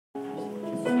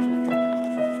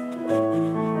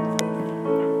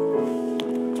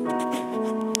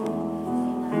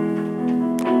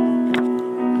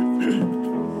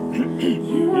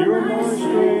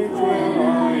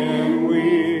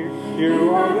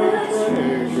the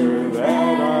treasure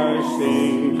that I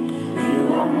see.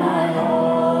 You are my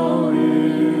all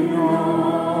in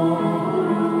all.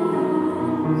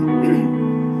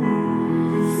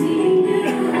 Seeing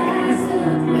you as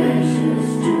a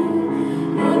precious jewel,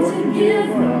 Lord, to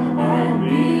give up, I'd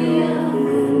be a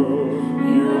fool.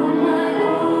 You are my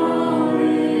all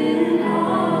in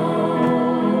all.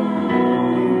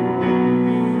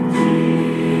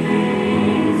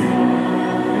 Jesus,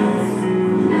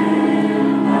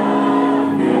 Lamb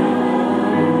of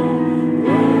God,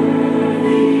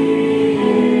 worthy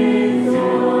is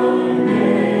your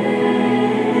name.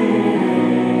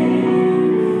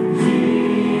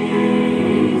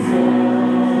 Jesus,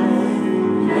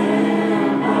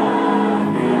 Lamb of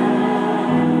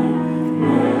God,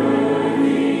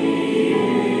 worthy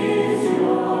is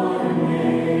your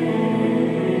name.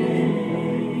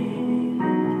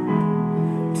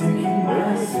 Taking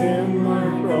my sin, my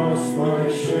cross, my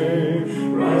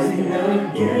shame, rising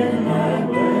again, I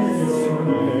bless your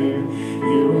name.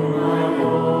 You are my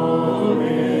all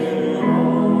in all.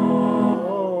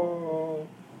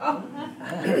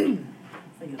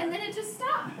 And then it just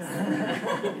stops.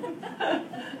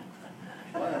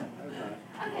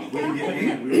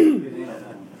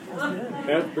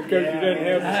 That's because you didn't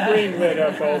have the screen lit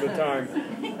up all the time.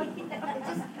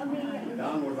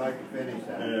 Don would like to finish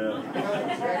that.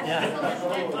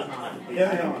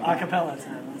 Yeah. Acapella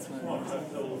time. That's what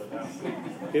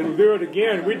it It'll do it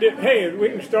again. Hey, if we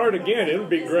can start again, it'll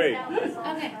be great.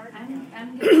 Okay,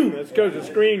 I'm good. That's because the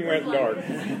screen went dark.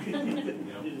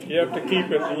 You have to keep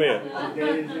it lit.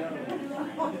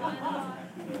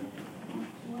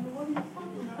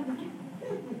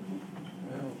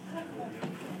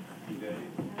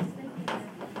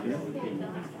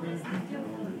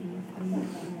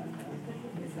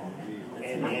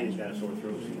 And Annie's got a sore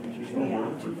throat. She's going to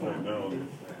work.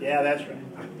 Yeah, that's right.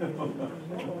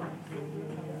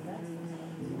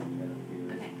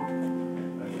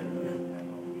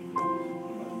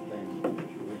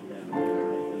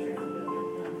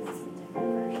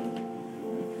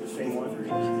 Same one for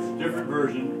each. Different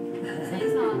version,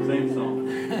 Same song. same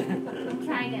song.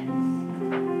 Try again.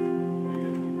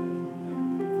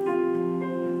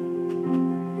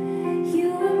 You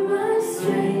are my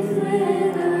strength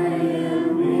when I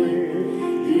am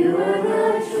weak. You are the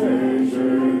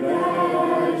treasure that I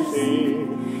see.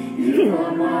 You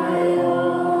are my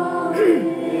all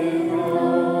in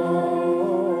all.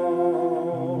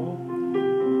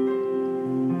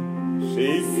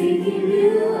 Seeking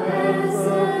you as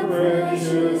a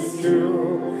precious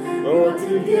jewel, Lord,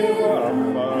 to give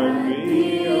up I'd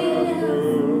be a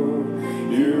fool.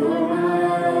 You are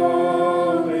my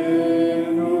all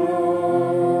in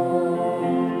all.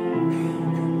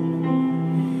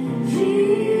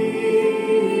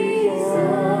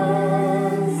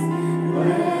 Jesus,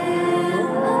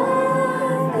 Lamb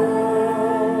of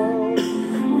God,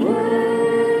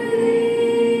 worthy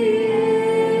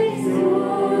is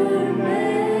your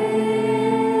name.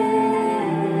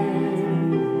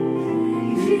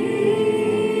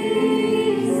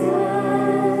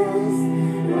 Jesus,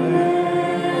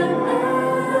 Lamb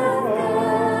of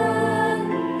God,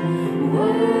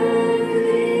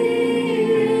 worthy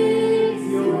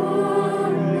is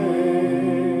your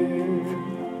name.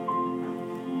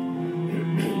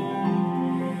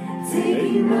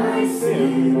 Taking my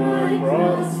sin, my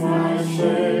cross, my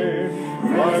shame,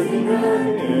 rising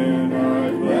again,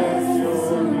 I bless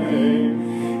your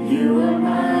name. You are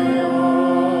my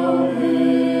all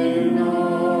in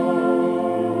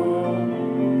all.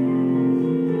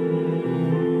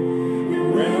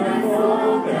 When I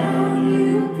fall down,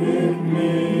 you pick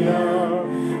me up.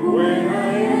 When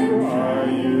I am dry,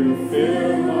 you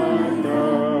fill my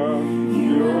cup.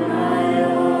 You are my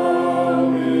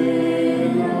all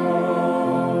in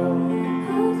all.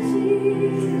 Oh,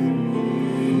 Jesus,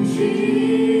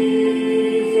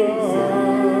 Jesus,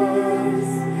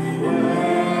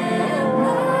 Lamb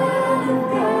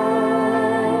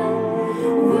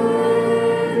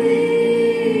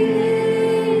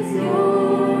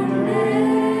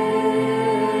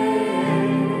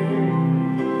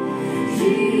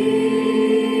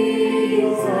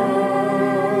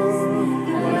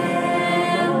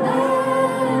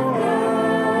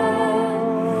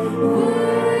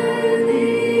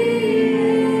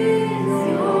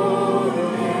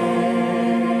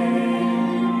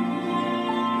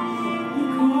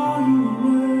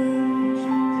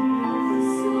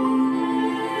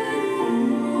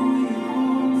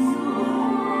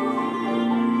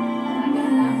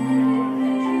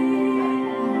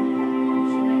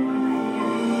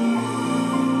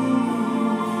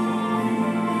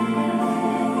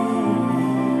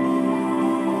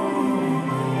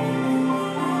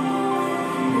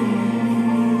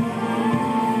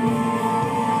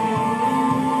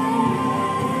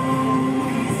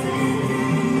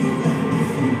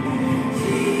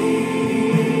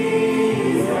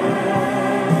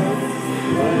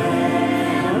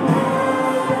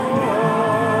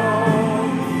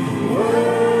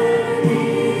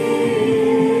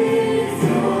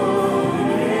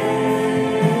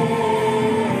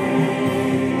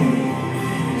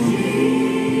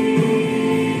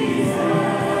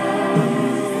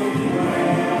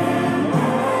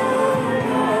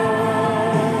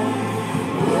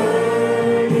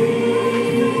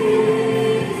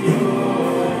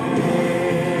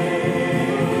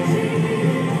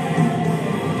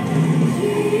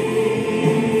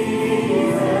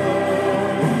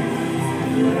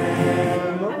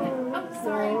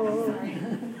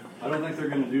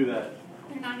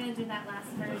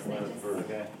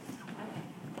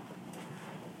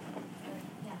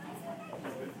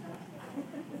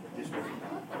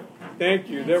Thank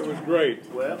you. That was great.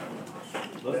 Well,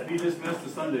 Let's be dismissed to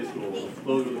Sunday school. Let's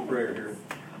close with a prayer here.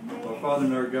 Our Father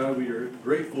and our God, we are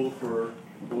grateful for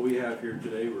what we have here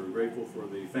today. We're grateful for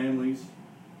the families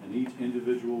and each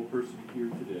individual person here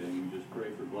today. And we just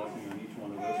pray for blessing on each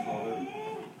one of us, Father. And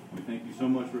we thank you so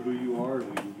much for who you are.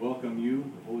 And we welcome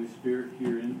you, the Holy Spirit,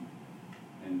 here in,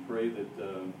 and pray that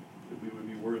we would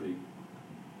be worthy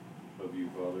of you,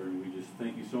 Father. And we just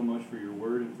thank you so much for your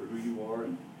word and for who you are.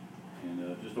 And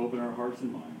just open our hearts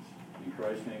and minds. In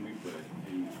Christ's name we pray.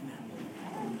 Amen.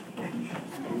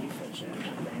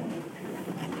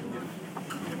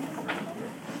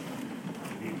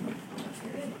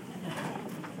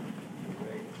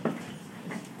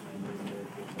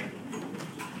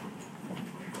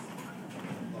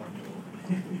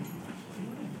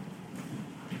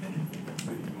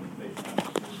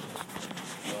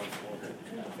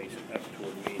 face it up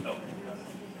toward me. That'll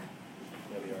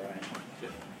be all right.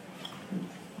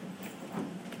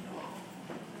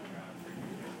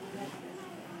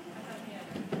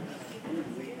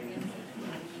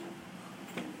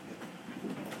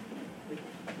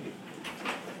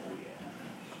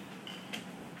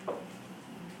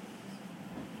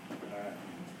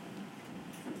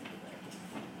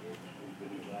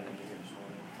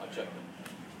 I'll check them.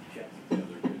 Yeah, they're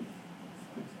good.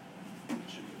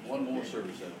 One more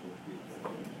service after.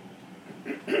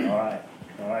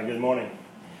 All right. Good morning.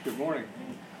 Good morning.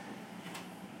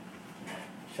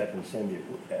 Second Cindy,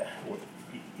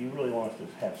 you really want us to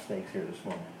have snakes here this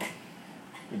morning?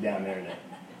 You're down there in the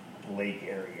lake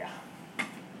area.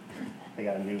 They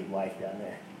got a new life down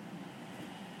there.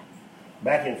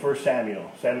 Back in 1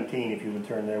 Samuel 17, if you would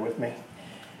turn there with me.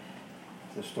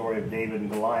 It's the story of David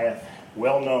and Goliath.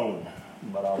 Well known,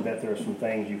 but I'll bet there are some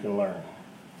things you can learn.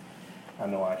 I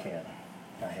know I can.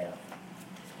 I have.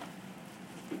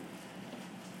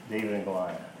 David and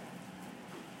Goliath.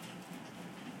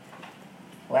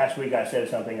 Last week I said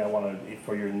something I wanted,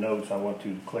 for your notes, I want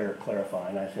to clarify.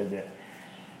 And I said that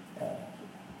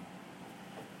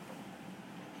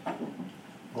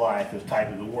Goliath is type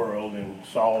of the world and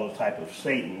Saul is type of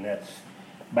Satan. That's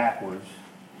backwards.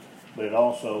 But it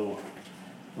also,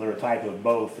 they're a type of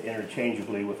both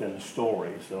interchangeably within the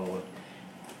story. So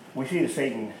we see the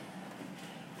Satan,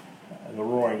 the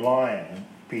roaring lion,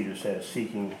 Peter says,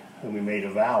 seeking whom he may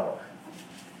devour.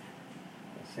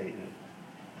 Satan.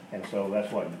 And so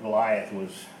that's what Goliath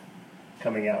was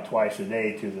coming out twice a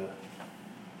day to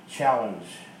challenge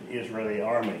the Israeli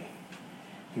army.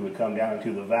 He would come down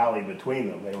into the valley between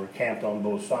them. They were camped on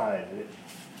both sides.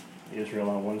 Israel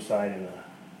on one side and the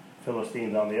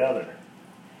Philistines on the other.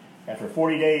 And for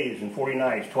 40 days and 40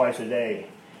 nights, twice a day,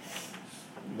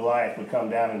 Goliath would come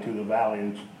down into the valley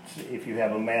and, if you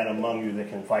have a man among you that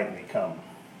can fight me, come.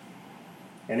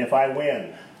 And if I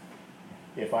win,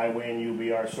 you'll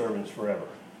be our servants forever.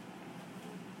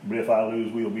 But if I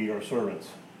lose, we'll be your servants.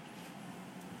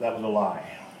 That was a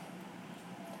lie.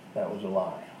 That was a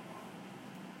lie.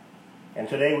 And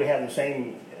today we have the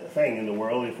same thing in the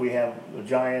world. If we have a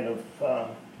giant of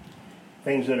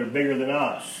things that are bigger than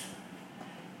us.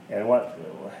 And what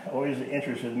always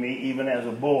interested me, even as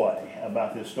a boy,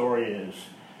 about this story is,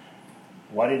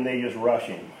 why didn't they just rush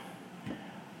him?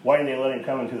 Why didn't they let him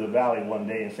come into the valley one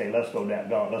day and say, let's go down,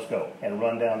 let's go, and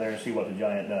run down there and see what the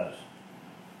giant does?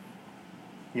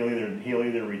 He'll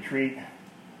either retreat,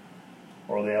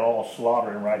 or they all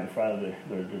slaughter him right in front of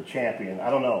the champion. I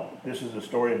don't know. This is the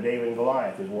story of David and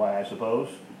Goliath, is why, I suppose.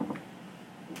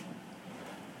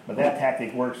 But that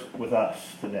tactic works with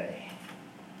us today.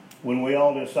 When we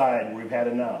all decide we've had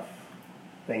enough,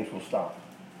 things will stop.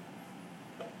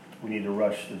 We need to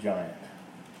rush the giant.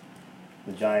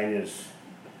 The giant is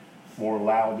more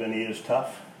loud than he is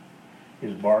tough.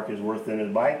 His bark is worse than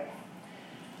his bite.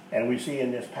 And we see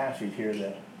in this passage here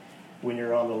that when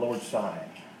you're on the Lord's side,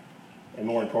 and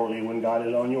more importantly, when God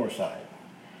is on your side,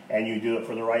 and you do it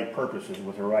for the right purposes,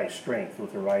 with the right strength,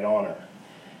 with the right honor,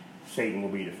 Satan will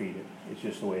be defeated. It's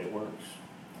just the way it works.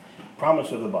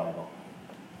 Promise of the Bible.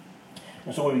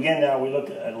 And so we begin now. We looked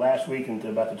at last week into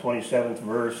about the 27th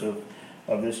verse of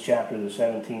this chapter, the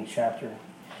 17th chapter.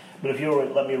 But if you'll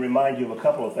let me remind you of a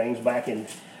couple of things back in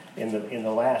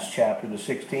the last chapter, the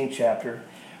 16th chapter,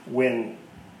 when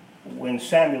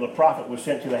Samuel the prophet was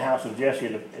sent to the house of Jesse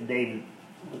to David,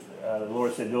 the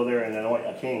Lord said, go there and anoint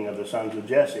a king of the sons of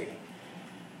Jesse.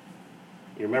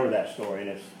 You remember that story,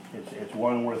 and it's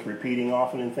one worth repeating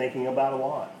often and thinking about a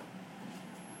lot.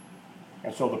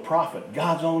 And so the prophet,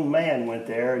 God's own man, went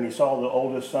there, and he saw the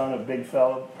oldest son, a big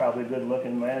fellow, probably a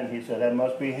good-looking man, and he said, that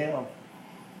must be him.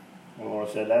 And the Lord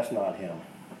said, that's not him.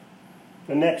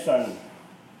 The next son,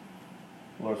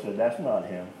 the Lord said, that's not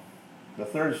him. The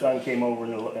third son came over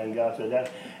and God said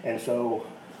that. And so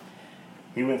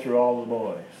he went through all the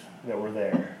boys that were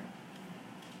there.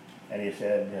 And he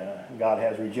said, God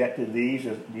has rejected these.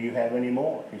 Do you have any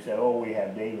more? He said, oh, we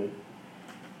have David.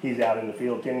 He's out in the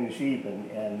field tending the sheep.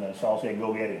 And Saul said,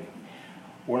 go get him.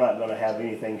 We're not going to have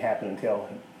anything happen until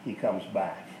he comes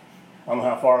back. I don't know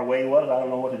how far away he was. I don't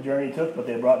know what the journey took, but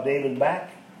they brought David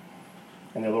back.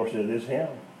 And the Lord said, this is him.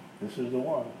 This is the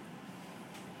one.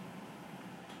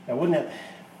 Now, wouldn't it?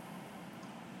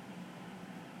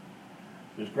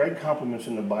 There's great compliments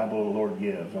in the Bible the Lord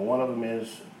gives. And one of them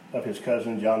is of his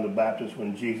cousin John the Baptist,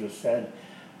 when Jesus said,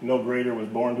 no greater was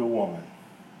born to a woman.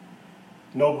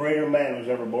 No greater man was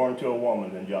ever born to a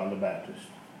woman than John the Baptist.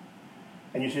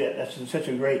 And you see, that's such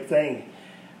a great thing.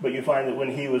 But you find that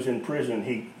when he was in prison,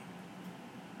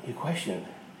 he questioned.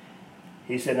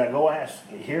 He said, now go ask.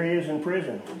 Here he is in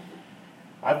prison.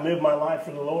 I've lived my life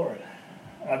for the Lord.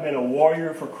 I've been a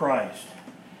warrior for Christ.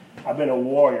 I've been a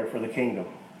warrior for the kingdom.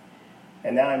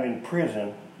 And now I'm in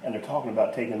prison, and they're talking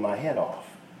about taking my head off.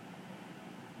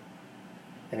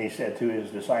 And he said to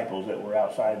his disciples that were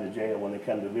outside the jail when they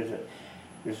come to visit,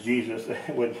 this Jesus,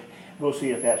 would go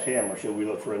see if that's him, or should we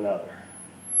look for another?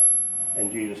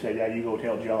 And Jesus said, yeah, you go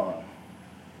tell John.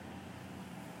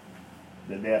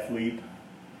 The deaf leap,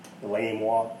 the lame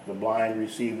walk, the blind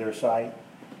receive their sight,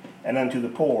 and unto the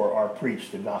poor are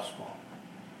preached the gospel.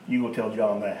 You go tell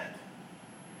John that.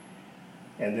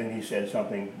 And then he said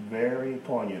something very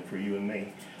poignant for you and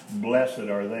me. Blessed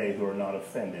are they who are not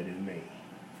offended in me.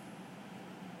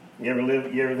 You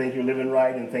ever think you're living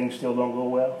right and things still don't go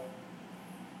well?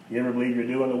 You ever believe you're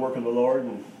doing the work of the Lord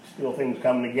and still things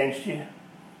coming against you?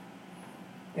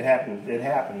 It happens. It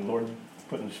happened. The Lord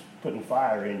putting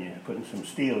fire in you, putting some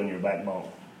steel in your backbone.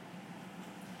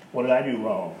 What did I do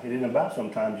wrong? It isn't about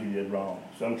sometimes you did wrong.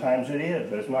 Sometimes it is,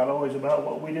 but it's not always about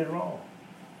what we did wrong.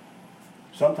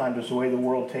 Sometimes it's the way the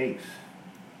world takes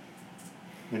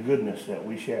the goodness that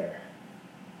we share.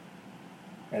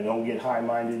 And don't get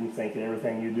high-minded and think that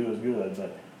everything you do is good,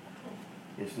 but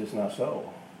it's just not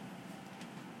so.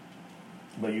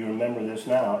 But you remember this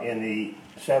now. In the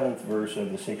 7th verse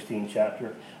of the 16th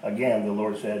chapter, again the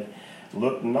Lord said,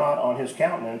 look not on his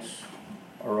countenance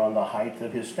or on the height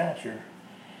of his stature,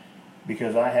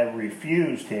 because I have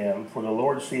refused him. For the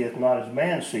Lord seeth not as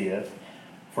man seeth.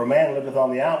 For man looketh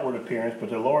on the outward appearance, but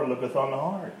the Lord looketh on the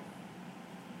heart.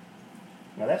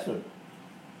 Now that's a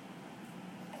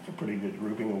pretty good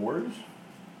grouping of words.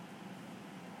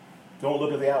 Don't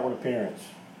look at the outward appearance.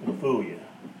 It'll fool you.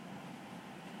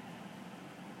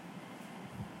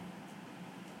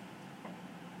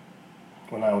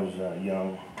 When I was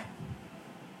young,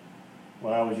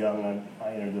 I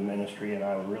entered the ministry, and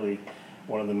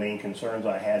one of the main concerns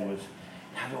I had was,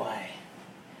 how do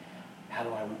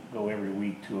I go every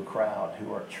week to a crowd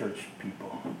who are church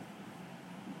people,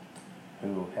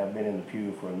 who have been in the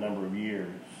pew for a number of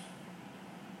years?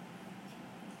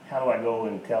 How do I go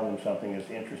and tell them something that's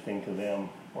interesting to them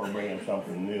or bring them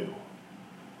something new?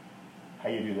 How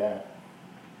do you do that?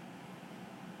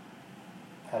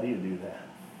 How do you do that?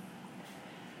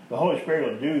 The Holy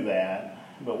Spirit will do that,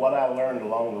 but what I learned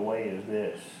along the way is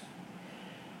this.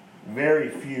 Very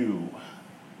few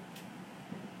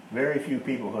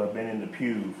people who have been in the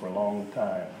pew for a long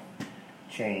time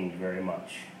change very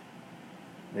much.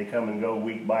 They come and go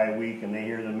week by week, and they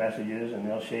hear the messages, and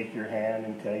they'll shake your hand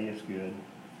and tell you it's good.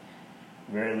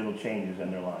 Very little changes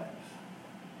in their lives.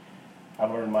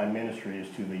 I've learned my ministry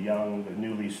is to the young, the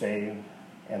newly saved,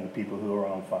 and the people who are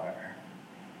on fire.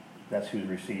 That's who's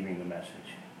receiving the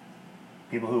message.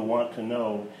 People who want to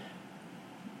know,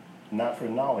 not for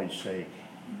knowledge's sake,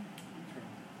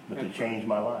 but to change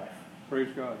my life. Praise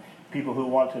God. People who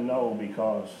want to know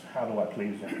because, how do I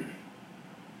please him?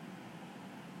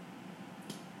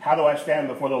 How do I stand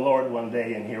before the Lord one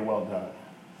day and hear, well done?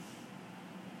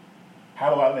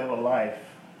 How do I live a life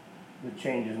that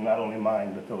changes not only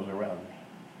mine, but those around me?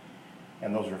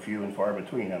 And those are few and far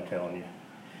between, I'm telling you.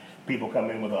 People come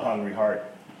in with a hungry heart.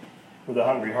 With a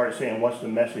hungry heart saying, what's the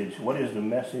message? What is the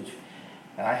message?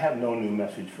 And I have no new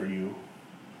message for you.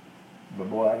 But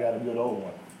boy, I got a good old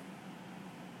one.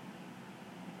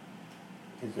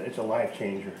 It's a life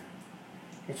changer.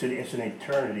 It's an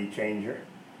eternity changer.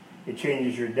 It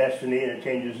changes your destiny, and it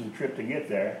changes the trip to get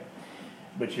there.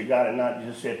 But you got to not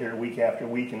just sit here week after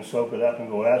week and soak it up and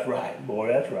go, that's right, boy,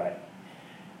 that's right.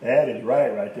 That is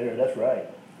right there, that's right.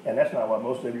 And that's not what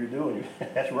most of you are doing.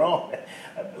 That's wrong.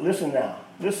 Listen now,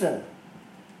 listen.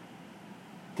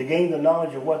 To gain the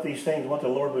knowledge of what these things, what the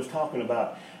Lord was talking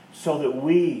about, so that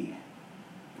we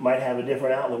might have a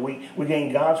different outlook. We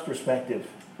gain God's perspective.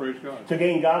 Praise God. To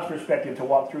gain God's perspective to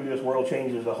walk through this world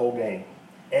changes the whole game.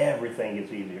 everything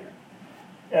gets easier.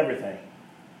 Everything.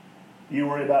 You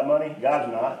worry about money?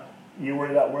 God's not. You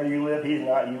worry about where you live? He's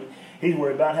not. He's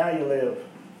worried about how you live.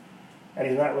 And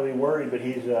he's not really worried, but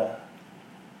he's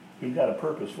got a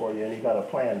purpose for you, and he's got a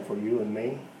plan for you and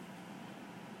me.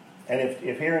 And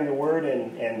if hearing the Word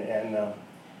and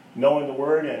knowing the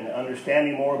Word and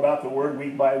understanding more about the Word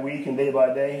week by week and day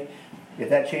by day, if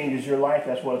that changes your life,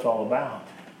 that's what it's all about.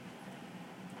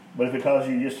 But if it causes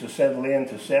you just to settle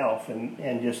into self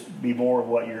and just be more of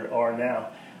what you are now,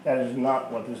 that is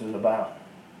not what this is about.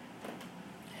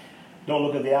 Don't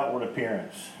look at the outward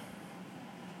appearance.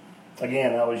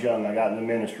 Again, I was young. I got in the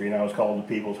ministry, and I was called to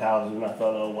people's houses, and I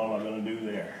thought, oh, what am I going to do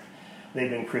there? They've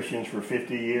been Christians for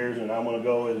 50 years, and I'm going to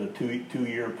go as a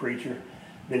two-year preacher.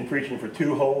 Been preaching for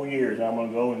 2 whole years, and I'm going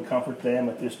to go and comfort them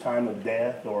at this time of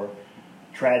death or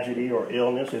tragedy or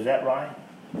illness. Is that right?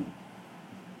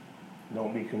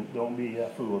 Don't be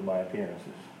fooled by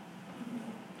appearances.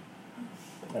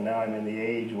 And now I'm in the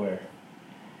age where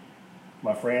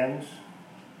my friends,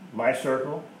 my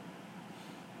circle,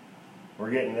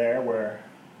 we're getting there where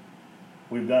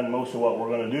we've done most of what we're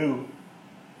going to do.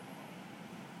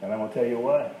 And I'm going to tell you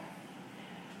what,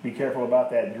 be careful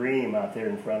about that dream out there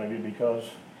in front of you, because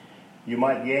you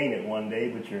might gain it one day,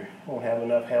 but you won't have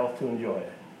enough health to enjoy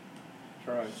it.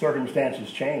 That's right.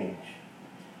 Circumstances change.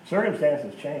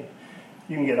 Circumstances change.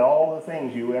 You can get all the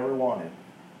things you ever wanted,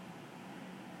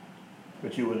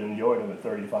 but you would enjoy them at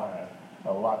 35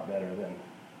 a lot better than...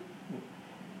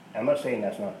 I'm not saying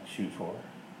that's not to shoot for.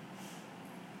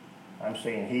 I'm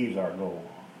saying he's our goal.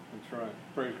 That's right.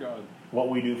 Praise God. What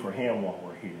we do for him while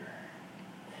we're here.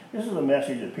 This is a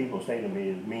message that people say to me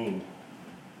is mean.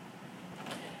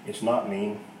 It's not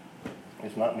mean.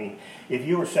 It's not mean. If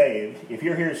you were saved, if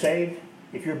you're here saved,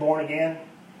 if you're born again,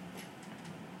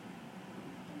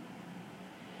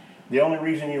 the only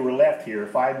reason you were left here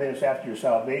 5 minutes after your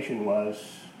salvation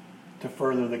was to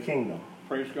further the kingdom.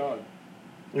 Praise God.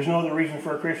 There's no other reason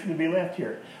for a Christian to be left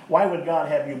here. Why would God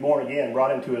have you born again,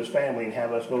 brought into his family, and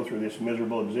have us go through this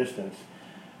miserable existence?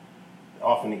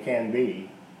 Often it can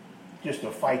be just to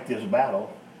fight this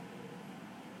battle.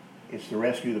 It's to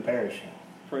rescue the perishing.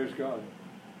 Praise God.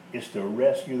 It's to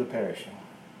rescue the perishing.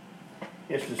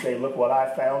 It's to say, look what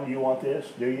I found. You want this?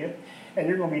 Do you? And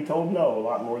you're going to be told no a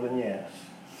lot more than yes.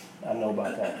 I know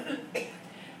about that.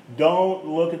 Don't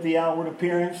look at the outward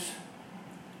appearance.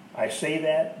 I say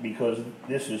that because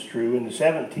this is true in the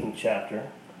 17th chapter.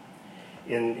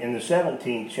 In the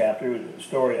 17th chapter, the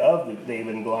story of the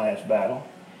David and Goliath battle,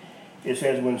 it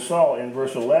says, when Saul, in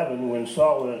verse 11, when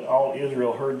Saul and all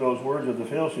Israel heard those words of the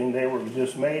Philistine, they were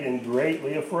dismayed and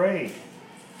greatly afraid.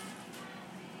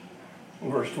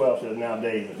 Verse 12 says, now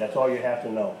David. That's all you have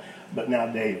to know. But now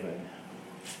David.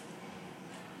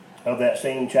 Of that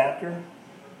same chapter,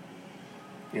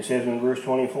 it says in verse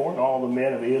 24, and all the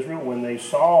men of Israel, when they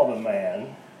saw the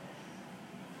man,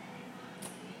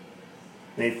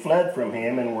 they fled from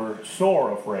him and were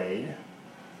sore afraid.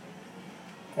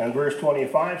 And verse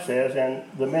 25 says, and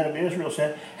the men of Israel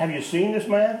said, have you seen this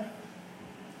man?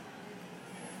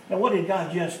 Now what did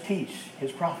God just teach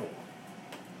his prophet?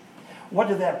 What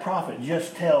did that prophet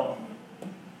just tell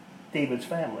David's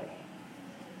family?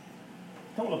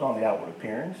 Don't look on the outward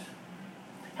appearance.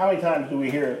 How many times do we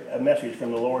hear a message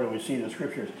from the Lord and we see the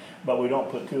scriptures, but we don't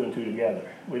put 2 and 2 together?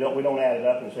 We don't add it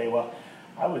up and say, well,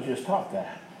 I was just taught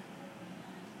that.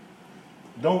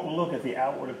 Don't look at the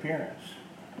outward appearance.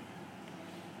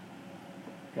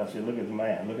 God said, look at the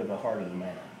man. Look at the heart of the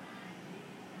man.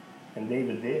 And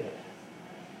David did.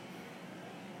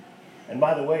 And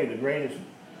by the way, the greatest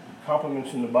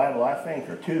compliments in the Bible, I think,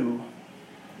 are 2.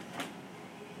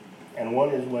 And one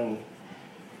is when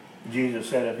Jesus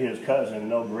said of his cousin,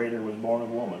 no greater was born of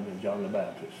woman than John the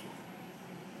Baptist.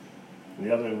 And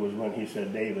the other was when he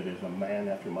said, David is a man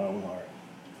after my own heart.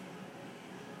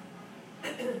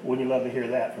 Wouldn't you love to hear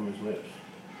that from his lips?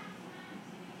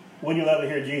 Wouldn't you love to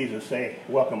hear Jesus say,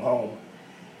 welcome home.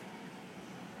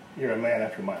 You're a man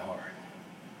after my heart.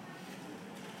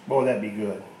 Boy, that'd be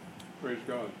good. Praise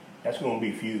God. That's going to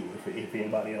be few if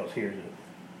anybody else hears it.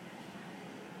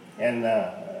 And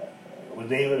with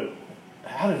David,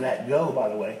 how does that go, by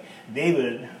the way?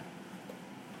 David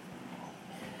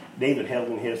held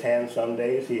in his hand some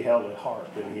days, he held a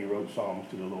harp and he wrote songs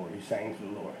to the Lord. He sang to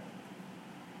the Lord.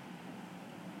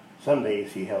 Some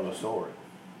days he held a sword.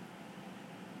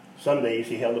 Some days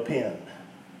he held a pen.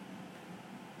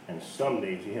 And some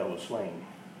days he held a sling.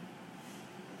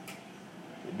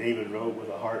 David wrote with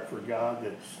a heart for God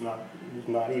that's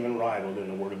not even rivaled in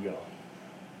the Word of God.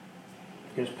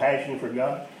 His passion for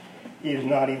God is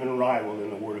not even rivaled in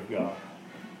the Word of God.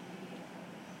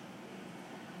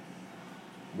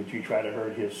 But you try to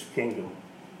hurt his kingdom.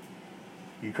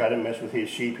 You try to mess with his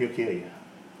sheep, he'll kill you.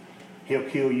 He'll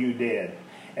kill you dead.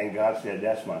 And God said,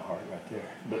 that's my heart right there.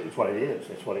 But it's what it is.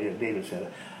 That's what it is. David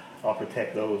said, I'll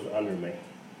protect those under me.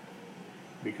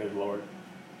 Because, Lord,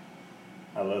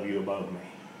 I love you above me.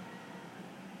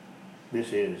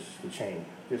 This is the chain.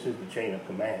 This is the chain of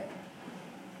command.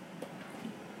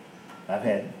 I've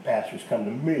had pastors come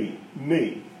to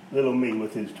me, little me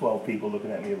with his 12 people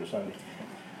looking at me every Sunday.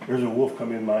 There's a wolf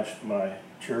come in my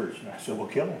church. And I said, well,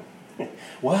 kill him.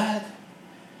 What?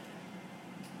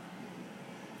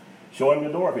 Show him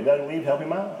the door. If he doesn't leave, help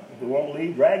him out. If he won't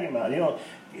leave, drag him out. You know,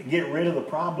 get rid of the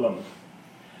problem.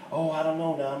 Oh, I don't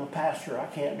know now. I'm a pastor. I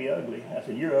can't be ugly. I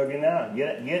said, you're ugly now.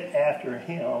 Get after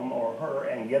him or her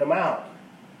and get them out.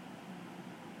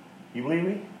 You believe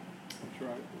me? That's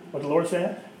right. What the Lord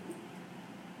said?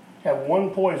 Have one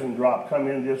poison drop come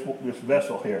in this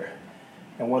vessel here.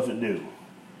 And what does it do?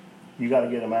 You got to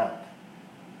get them out.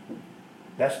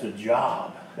 That's the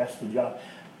job. That's the job.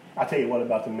 I'll tell you what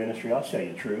about the ministry. I'll tell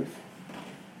you the truth.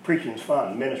 Preaching's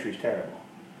fun. Ministry's terrible.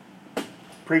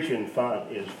 Preaching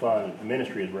is fun.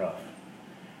 Ministry is rough.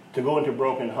 To go into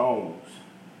broken homes.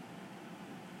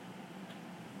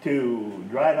 To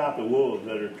drive out the wolves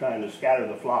that are trying to scatter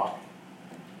the flock.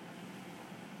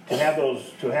 To have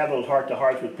those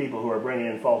heart-to-hearts with people who are bringing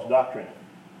in false doctrine.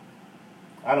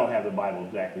 I don't have the Bible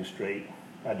exactly straight.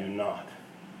 I do not.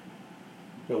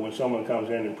 But when someone comes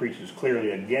in and preaches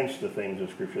clearly against the things of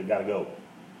Scripture, they've got to go.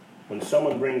 When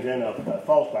someone brings in a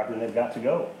false doctrine, they've got to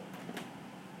go.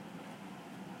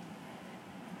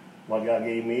 What God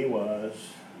gave me was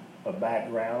a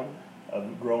background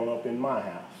of growing up in my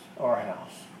house, our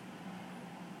house.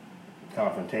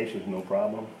 Confrontation is no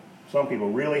problem. Some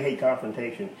people really hate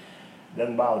confrontation.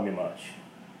 Doesn't bother me much.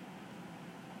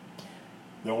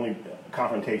 The only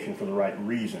confrontation for the right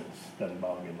reasons doesn't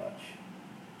bother me much.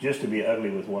 Just to be ugly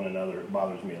with one another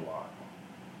bothers me a lot.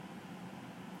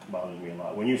 It bothers me a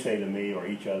lot. When you say to me or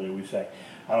each other, we say,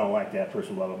 I don't like that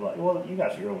person, blah, blah, blah. Well, you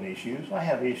got your own issues. I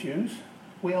have issues.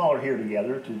 We all are here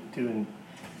together to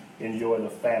enjoy the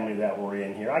family that we're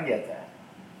in here. I get that.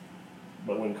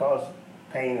 But when cause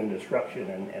pain and destruction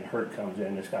and hurt comes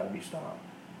in, it's got to be stopped.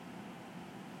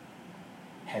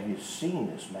 Have you seen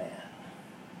this man?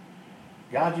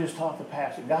 God just taught the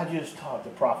pastor. God just taught the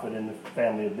prophet in the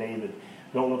family of David,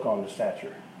 don't look on the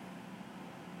stature.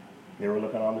 They were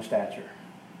looking on the stature.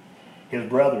 His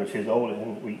brothers, his oldest,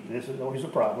 and this is always a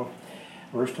problem.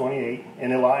 Verse 28,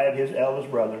 and Eliab, his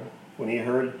eldest brother, when he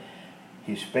heard,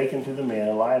 he spake unto the men.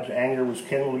 Eliab's anger was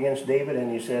kindled against David,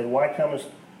 and he said, why comest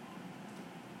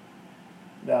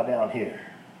thou down here?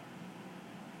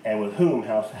 And with whom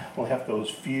hast thou left those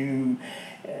few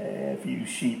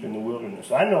sheep in the wilderness?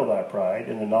 I know thy pride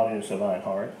and the naughtiness of thine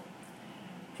heart.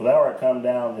 For thou art come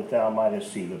down that thou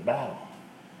mightest see the battle.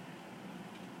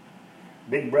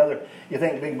 Big brother, you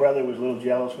think Big Brother was a little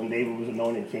jealous when David was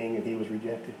anointed king and he was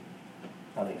rejected?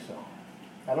 I think so.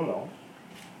 I don't know.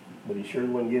 But he sure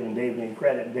wasn't giving David any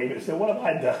credit. And David said, what have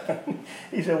I done?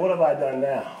 He said, what have I done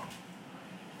now?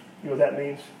 You know what that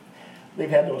means? They've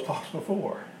had those talks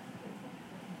before.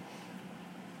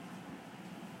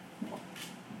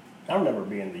 I remember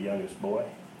being the youngest boy.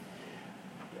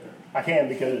 I can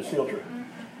because it's still true.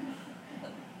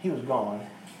 He was gone.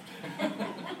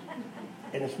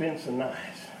 And it's been so nice.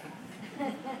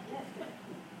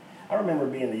 I remember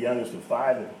being the youngest of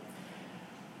 5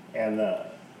 and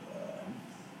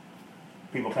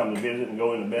people come to visit and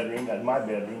go in the bedroom. That's my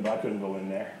bedroom, but I couldn't go in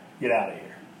there. Get out of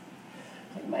here.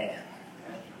 Like, man,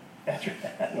 that's right.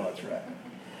 I know that's right.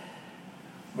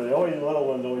 But the little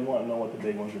ones always want to know what the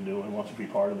big ones are doing, wants to be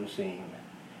part of the scene.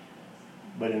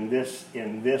 But in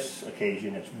this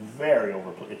occasion, it's very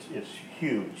overplayed. It's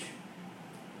huge.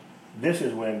 This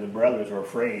is when the brothers are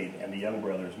afraid and the young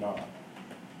brother is not.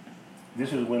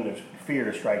 This is when the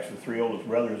fear strikes the 3 oldest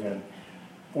brothers in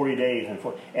 40 days.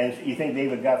 And you think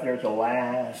David got there at the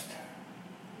last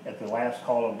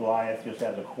call of Goliath just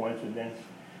as a coincidence?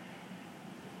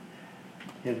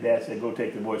 His dad said, go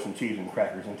take the boys some cheese and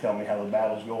crackers and tell me how the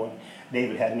battle's going.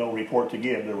 David had no report to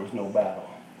give. There was no battle.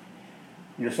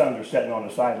 Your sons are sitting on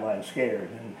the sideline scared.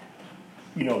 And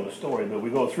you know the story, but we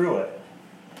go through it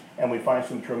and we find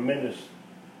some tremendous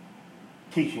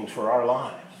teachings for our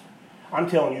lives. I'm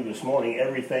telling you this morning,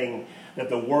 everything that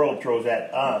the world throws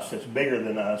at us that's bigger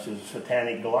than us is a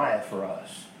satanic Goliath for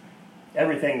us.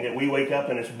 Everything that we wake up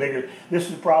and it's bigger.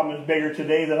 This problem is bigger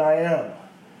today than I am.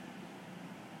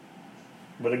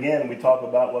 But again, we talk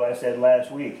about what I said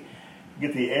last week.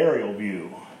 Get the aerial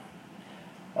view.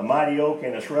 A mighty oak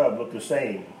and a shrub look the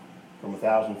same from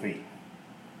 1,000 feet,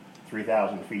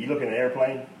 3,000 feet. You look at an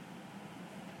airplane,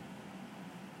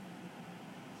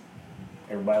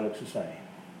 Everybody looks the same.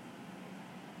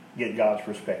 Get God's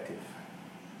perspective.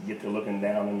 Get to looking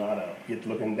down and not up. Get to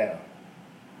looking down.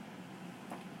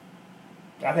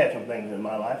 I've had some things in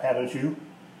my life, haven't you?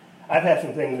 I've had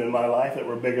some things in my life that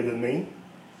were bigger than me.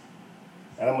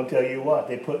 And I'm going to tell you what,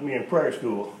 they put me in prayer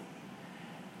school.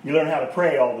 You learn how to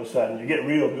pray all of a sudden. You get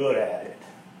real good at it.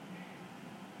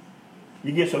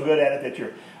 You get so good at it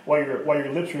that while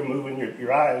your lips are moving,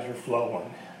 your eyes are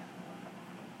flowing.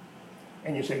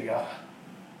 And you say, God,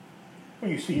 are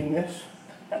you seeing this?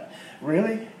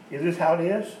 Really? Is this how it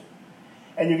is?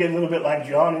 And you get a little bit like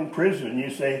John in prison. And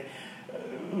you say,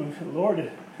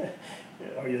 Lord,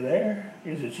 are you there?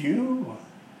 Is it you?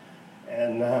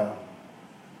 And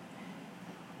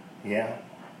yeah.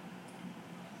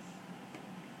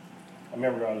 I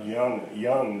remember I was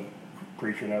young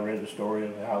preacher, and I read the story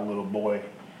of how a little boy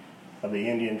of the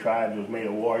Indian tribes was made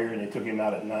a warrior, and they took him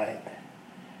out at night.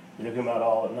 They took him out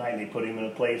all at night, and they put him in a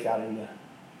place out in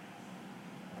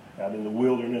the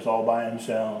wilderness all by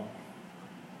himself.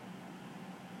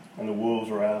 And the wolves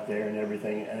were out there and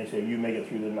everything, and they said, "You make it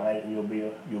through the night, and you'll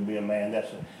be a man."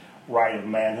 That's a rite of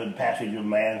manhood, passage of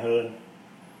manhood.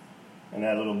 And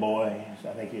that little boy,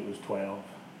 I think he was 12.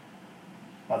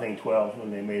 I think 12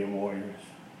 when they made him warriors.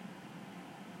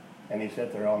 And he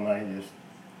sat there all night just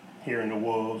hearing the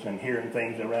wolves and hearing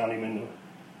things around him in the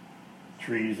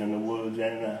trees and the woods.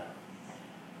 And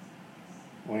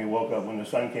when he woke up, when the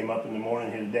sun came up in the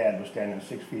morning, his dad was standing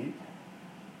 6 feet.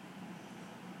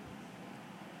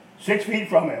 6 feet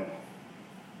from him.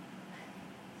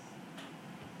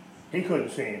 He couldn't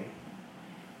see him.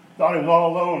 Thought he was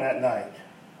all alone that night.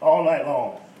 All night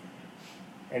long.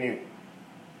 And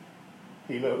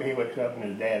he wakes up and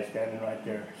his dad's standing right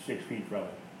there 6 feet from him.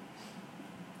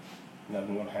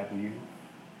 Nothing going to happen to you.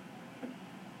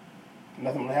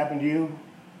 Nothing will happen to you.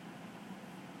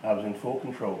 I was in full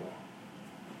control.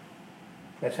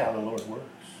 That's how the Lord works.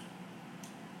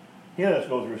 He'll let us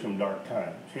go through some dark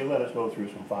times. He'll let us go through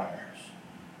some fires.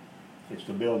 It's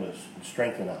to build us and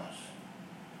strengthen us.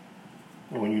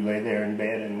 And when you lay there in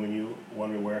bed and when you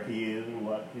wonder where he is and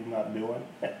what he's not doing,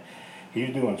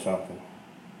 he's doing something.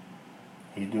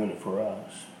 He's doing it for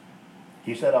us.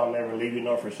 He said, "I'll never leave you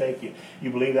nor forsake you." You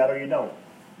believe that or you don't.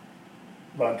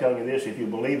 But I'm telling you this, if you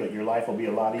believe it, your life will be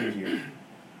a lot easier.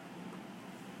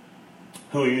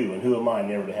 Who are you and who am I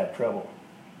never to have trouble?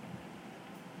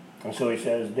 And so he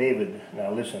says, David,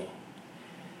 now listen.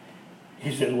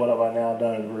 He says, "What have I now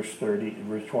done?" in verse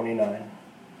 29.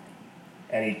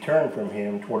 And he turned from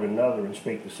him toward another and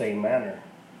spake the same manner.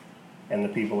 And the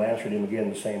people answered him again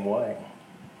the same way.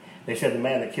 They said, "The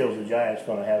man that kills the giant is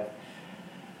going to have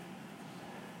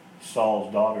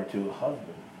Saul's daughter to a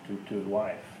husband, to his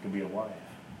wife, to be a wife.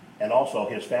 And also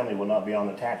his family will not be on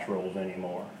the tax rolls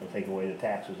anymore. They'll take away the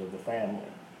taxes of the family."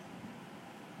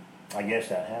 I guess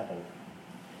that happened.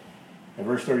 And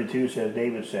verse 32 says,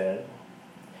 David said.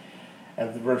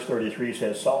 And verse 33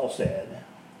 says, Saul said.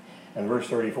 And verse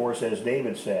 34 says,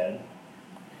 David said.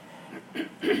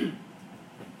 And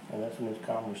that's in this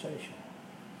conversation.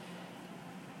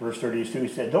 Verse 32 he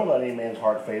said, "Don't let any man's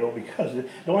heart fail, because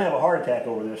don't have a heart attack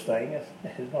over this thing.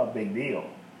 It's not a big deal."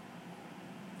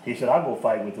 He said, "I'll go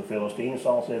fight with the Philistine."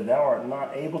 Saul said, "Thou art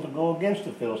not able to go against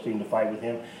the Philistine to fight with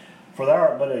him, for thou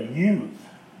art but a youth,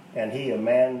 and he a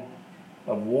man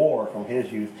of war from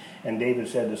his youth." And David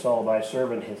said to Saul, "Thy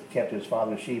servant hath kept his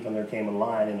father's sheep, and there came a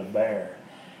lion and a bear,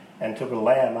 and took a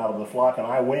lamb out of the flock, and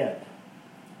I went,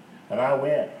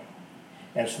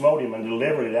 and smote him, and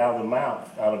delivered it out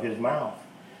of his mouth.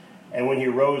 And when he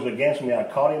rose against me, I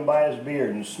caught him by his beard,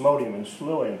 and smote him, and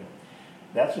slew him."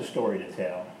 That's a story to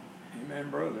tell. Amen,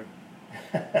 brother.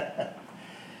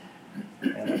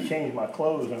 And I changed my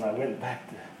clothes, and I went back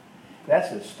to...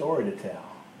 That's a story to tell.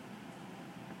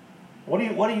 What do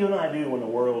you and I do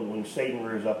when Satan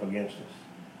rears up against us?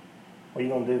 What are you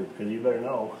going to do? Because you better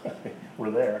know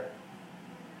we're there.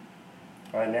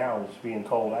 Right now it's being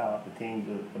called out.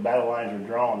 The battle lines are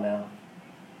drawn now.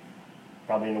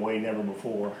 Probably in a way never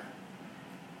before.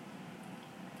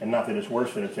 And not that it's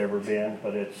worse than it's ever been,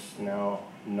 but it's now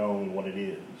known what it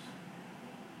is.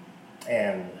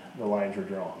 And the lines are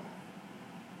drawn.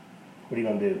 What are you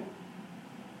going to do?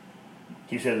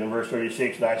 He says in verse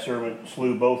 36, "Thy servant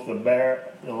slew both the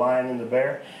lion and the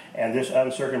bear, and this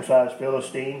uncircumcised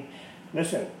Philistine,"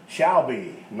 listen, "shall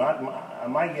be," I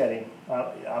might get him,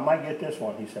 I might get this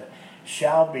one, he said,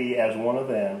 "shall be as one of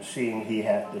them, seeing he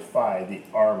hath defied the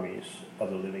armies of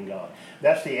the living God."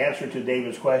 That's the answer to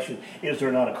David's question. Is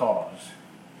there not a cause?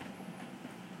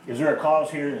 Is there a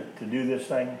cause here to do this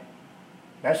thing?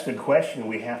 That's the question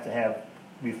we have to have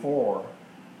before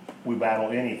we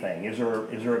battle anything. Is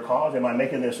there a cause? Am I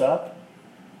making this up?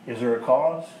 Is there a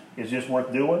cause? Is this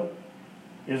worth doing?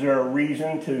 Is there a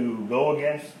reason to go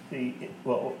against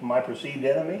my perceived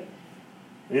enemy?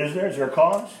 Is there a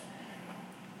cause?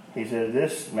 He said,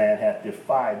 this man hath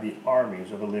defied the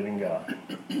armies of the living God.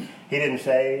 He didn't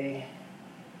say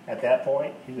at that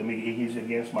point, he's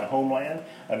against my homeland,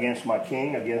 against my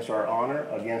king, against our honor,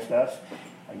 against us,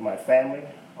 like my family,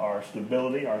 our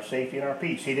stability, our safety, and our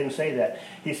peace. He didn't say that.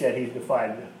 He said he's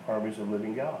defied the armies of the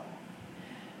living God.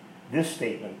 This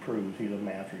statement proves he's a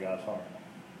man after God's heart.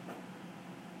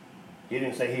 He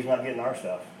didn't say he's not getting our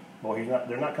stuff. Boy,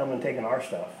 they're not coming and taking our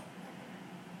stuff.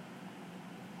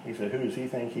 He said, who does he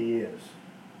think he is?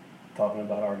 Talking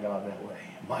about our God that way.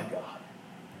 My God.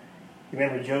 You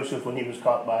remember Joseph when he was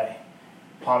caught by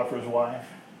Potiphar's wife?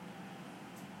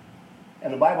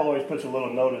 And the Bible always puts a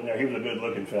little note in there. He was a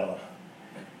good-looking fella.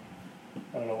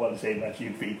 I don't know what to say about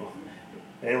you people.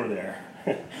 They were there.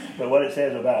 But what it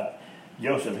says about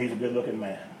Joseph, he's a good-looking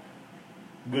man.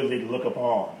 Goodly to look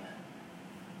upon.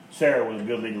 Sarah was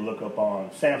goodly to look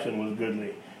upon. Samson was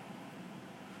goodly.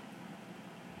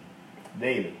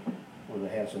 David was a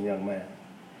handsome young man.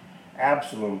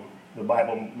 Absalom, the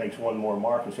Bible makes one more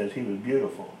mark and says he was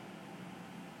beautiful.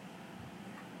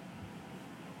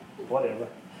 Whatever.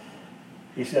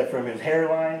 He said from his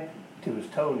hairline to his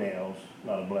toenails,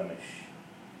 not a blemish.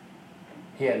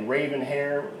 He had raven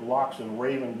hair, locks of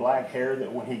raven black hair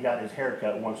that when he got his hair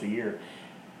cut once a year,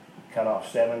 cut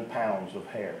off 7 pounds of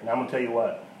hair. Now I'm going to tell you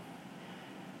what,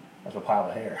 that's a pile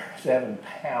of hair. 7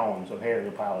 pounds of hair is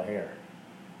a pile of hair.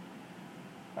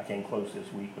 I came close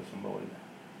this week with some boys.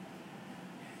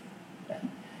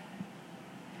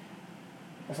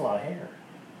 That's a lot of hair.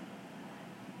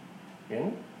 Isn't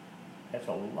it? That's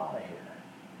a lot of hair.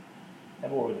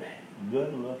 That boy was a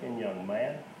good-looking young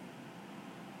man.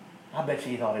 I bet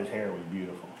you he thought his hair was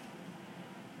beautiful.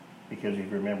 Because if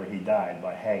you remember, he died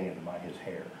by hanging by his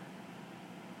hair.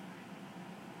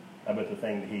 I bet the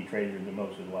thing that he treasured the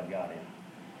most is what got him.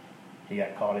 He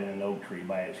got caught in an oak tree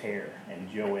by his hair, and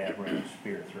Joab ran a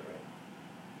spear through it.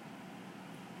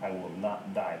 I will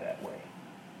not die that way.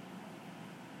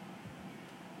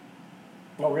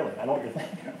 No, really, I know what you're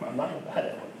thinking. I'm not going to die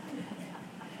that way.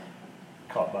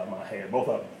 Caught by my hair, both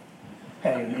of them,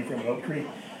 hanging me from an oak tree.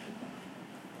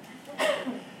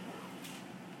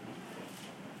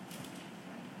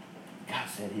 God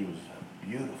said he was a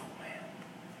beautiful man.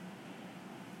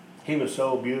 He was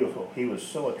so beautiful. He was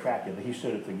so attractive that he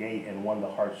stood at the gate and won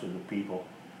the hearts of the people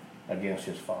against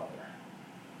his father.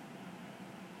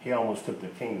 He almost took the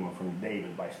kingdom from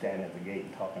David by standing at the gate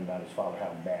and talking about his father,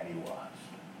 how bad he was.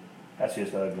 That's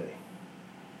just ugly.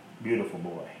 Beautiful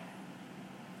boy.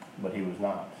 But he was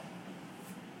not.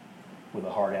 With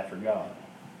a heart after God.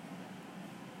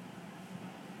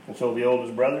 And so the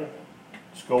oldest brother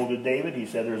scolded David. He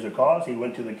said there's a cause. He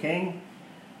went to the king.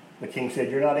 The king said,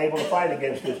 you're not able to fight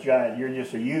against this giant. You're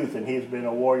just a youth, and he's been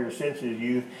a warrior since his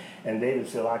youth. And David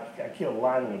said, I killed a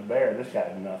lion and a bear. This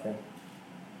guy's nothing.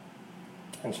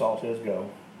 And Saul says, go.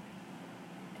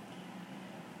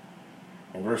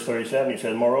 In verse 37, he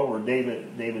said, moreover,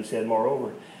 David said,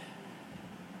 moreover,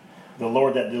 the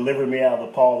Lord that delivered me out of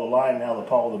the paw of the lion and out of the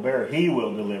paw of the bear, he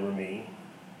will deliver me.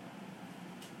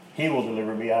 He will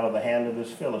deliver me out of the hand of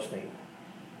this Philistine.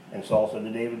 And Saul said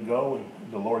to David, go,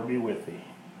 and the Lord be with thee.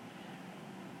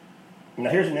 Now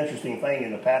here's an interesting thing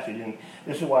in the passage, and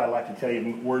this is why I like to tell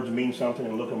you words mean something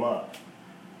and look them up.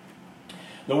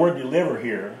 The word deliver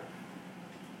here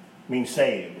means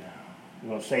saved.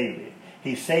 You're going to save me.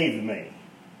 He saved me.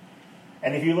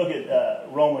 And if you look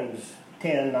at Romans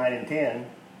 10, 9 and 10,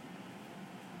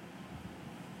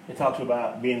 it talks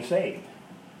about being saved.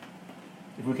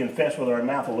 If we confess with our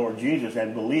mouth the Lord Jesus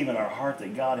and believe in our heart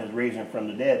that God has raised him from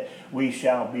the dead, we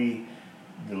shall be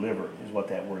delivered, is what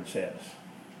that word says.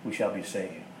 We shall be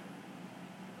saved.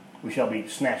 We shall be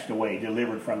snatched away,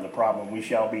 delivered from the problem. We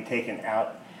shall be taken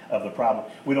out of the problem.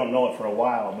 We don't know it for a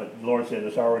while, but the Lord said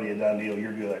it's already a done deal.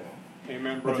 You're good.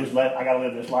 Amen, But brother. I got to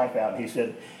live this life out. And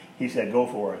he said, go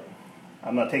for it.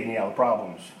 I'm not taking you out of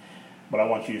problems, but I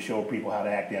want you to show people how to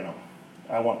act in them.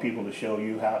 I want people to show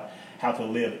you how to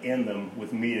live in them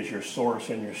with me as your source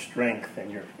and your strength and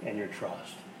your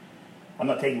trust. I'm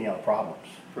not taking you out of problems.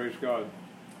 Praise God.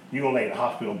 You're going to lay in a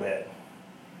hospital bed.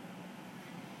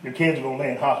 Your kids are going to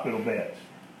lay in hospital beds.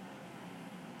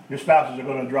 Your spouses are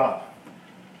going to drop.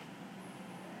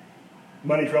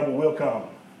 Money trouble will come.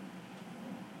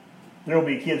 There will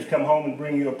be kids come home and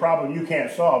bring you a problem you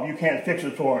can't solve. You can't fix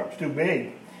it for them. It's too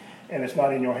big. And it's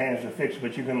not in your hands to fix it,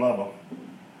 but you can love them.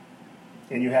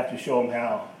 And you have to show them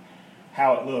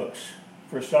how it looks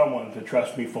for someone to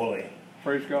trust me fully.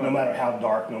 Praise God. No matter how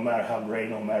dark, no matter how gray,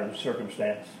 no matter the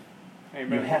circumstance.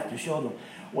 Amen. You have to show them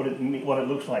what it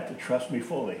looks like to trust me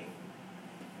fully.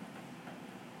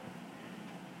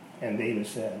 And David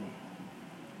said,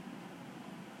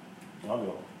 I'll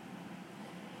go.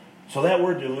 So that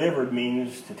word delivered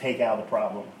means to take out a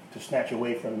problem, to snatch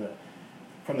away from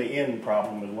the end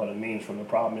problem is what it means, from the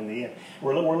problem in the end.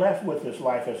 We're left with this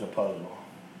life as a puzzle.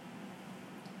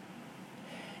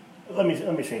 Let me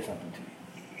say something to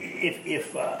you.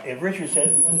 If Richard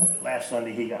said last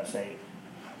Sunday he got saved,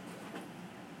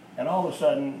 and all of a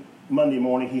sudden Monday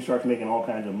morning he starts making all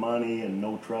kinds of money and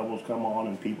no troubles come on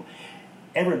and people,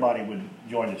 everybody would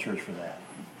join the church for that.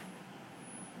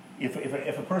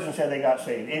 If a person said they got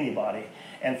saved, anybody,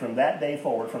 and from that day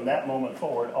forward, from that moment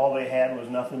forward, all they had was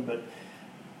nothing but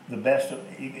the best.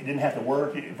 You didn't have to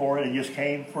work for it. It just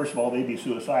came. First of all, they'd be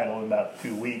suicidal in about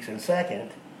 2 weeks. And second,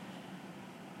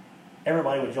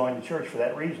 everybody would join the church for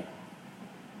that reason.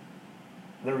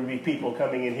 There would be people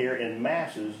coming in here in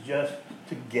masses just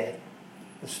to get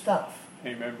the stuff.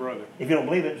 Amen, brother. If you don't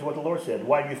believe it, it's what the Lord said.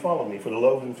 Why do you follow me? For the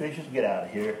loaves and fishes? Get out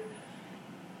of here.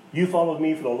 You followed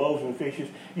me for the loaves and fishes.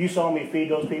 You saw me feed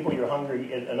those people. You're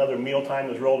hungry. Another mealtime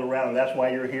has rolled around, and that's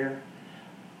why you're here.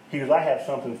 He goes, I have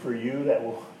something for you that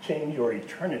will change your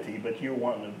eternity, but you're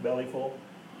wanting a belly full.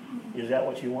 Is that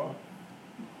what you want?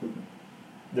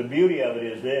 The beauty of it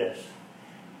is this.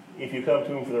 If you come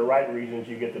to him for the right reasons,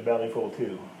 you get the belly full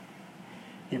too.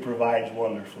 He provides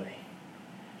wonderfully.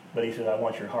 But he says, I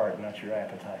want your heart, not your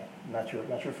appetite. Not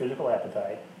your physical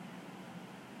appetite.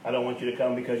 I don't want you to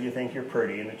come because you think you're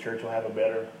pretty and the church will have a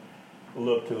better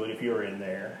look to it if you're in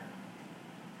there.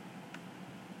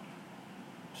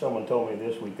 Someone told me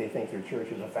this week they think their church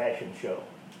is a fashion show.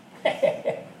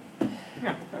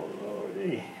 Oh,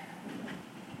 Lordy.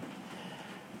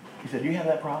 He said, do you have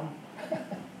that problem?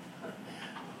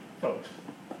 Folks.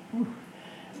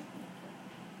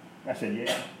 I said,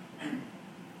 yeah.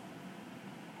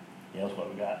 Yeah, that's what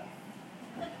we got.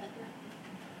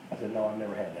 I said, no, I've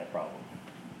never had that problem.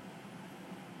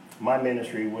 My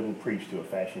ministry wouldn't preach to a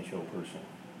fashion show person.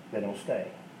 They don't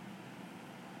stay.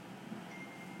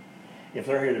 If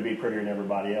they're here to be prettier than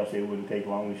everybody else, it wouldn't take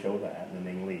long to show that, and then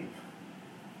they can leave.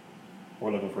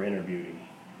 We're looking for inner beauty.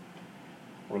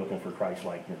 We're looking for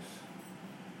Christ-likeness.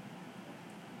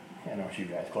 And aren't you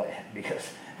guys glad? Because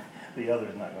the other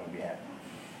is not going to be happy.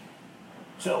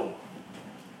 So,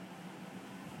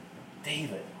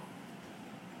 David,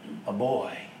 a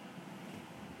boy.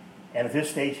 And at this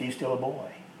stage, he's still a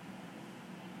boy.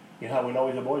 You know how we know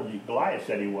he's a boy? Goliath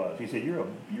said he was. He said, you're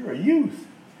a youth.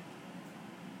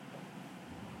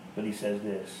 But he says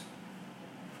this.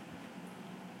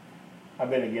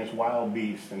 I've been against wild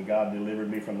beasts, and God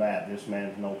delivered me from that. This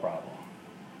man's no problem.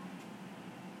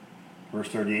 Verse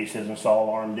 38 says, and Saul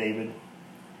armed David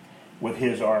with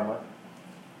his armor.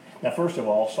 Now, first of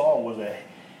all, Saul was a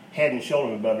head and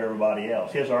shoulders above everybody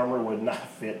else. His armor would not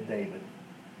fit David.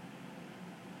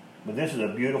 But this is a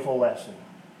beautiful lesson.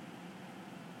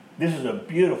 This is a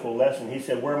beautiful lesson. He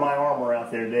said, wear my armor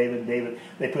out there, David. David,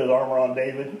 they put his armor on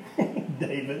David.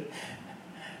 David.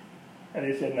 And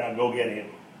they said, now go get him.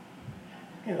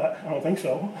 He said, I don't think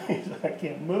so. He said, I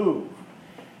can't move.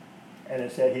 And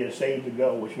it said he is saved to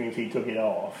go, which means he took it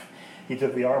off. He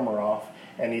took the armor off,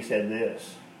 and he said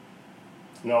this.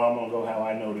 No, I'm going to go how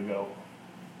I know to go.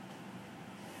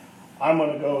 I'm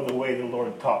going to go the way the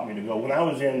Lord taught me to go. When I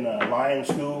was in lion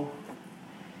school,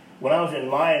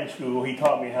 he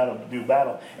taught me how to do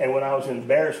battle. And when I was in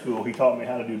bear school, he taught me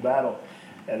how to do battle.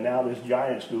 And now this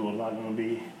giant school is not going to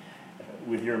be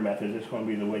with your methods. It's going to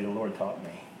be the way the Lord taught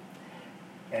me.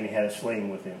 And he had a sling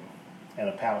with him and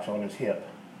a pouch on his hip.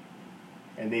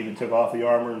 And David took off the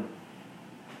armor, and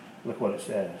look what it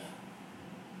says.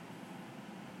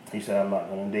 He said, I'm not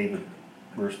going to. David,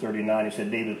 verse 39, he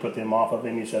said, David put them off of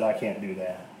him. He said, I can't do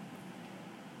that.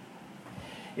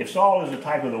 If Saul is a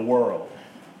type of the world,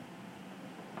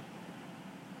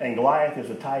 and Goliath is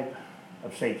a type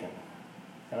of Satan,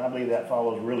 and I believe that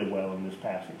follows really well in this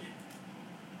passage,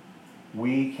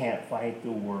 we can't fight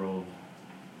the world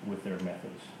with their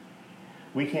methods.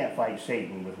 We can't fight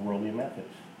Satan with worldly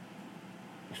methods.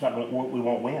 It's not. We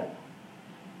won't win.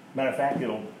 Matter of fact,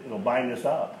 it'll bind us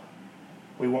up.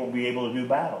 We won't be able to do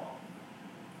battle.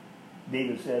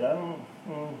 David said,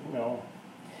 no.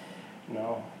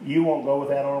 You won't go with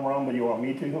that armor on, but you want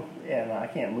me to? And I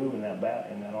can't move in that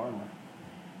armor.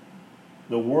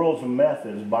 The world's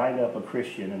methods bind up a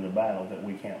Christian in the battle that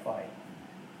we can't fight.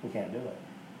 We can't do it.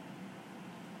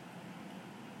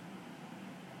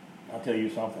 I'll tell you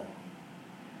something.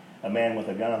 A man with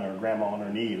a gun or a grandma on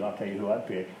her knees, I'll tell you who I'd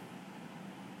pick.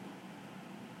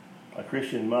 A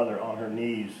Christian mother on her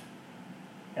knees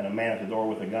and a man at the door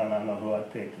with a gun, I know who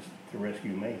I'd pick to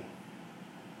rescue me.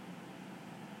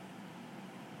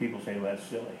 People say, well, that's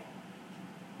silly.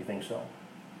 You think so?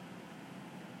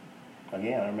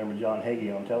 Again, I remember John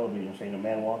Hagee on television saying a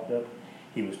man walked up,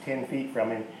 he was 10 feet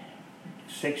from him,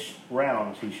 6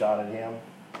 rounds he shot at him.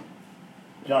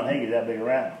 John Hagee, that big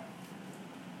around.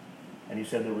 And he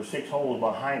said there were 6 holes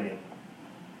behind him.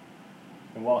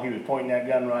 And while he was pointing that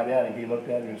gun right at him, he looked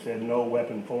at him and said, no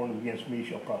weapon formed against me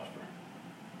shall prosper.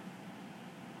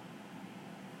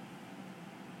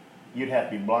 You'd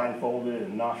have to be blindfolded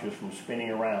and nauseous from spinning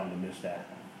around to miss that.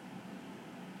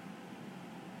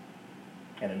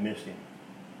 And it missed him.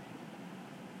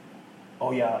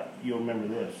 Oh yeah, you'll remember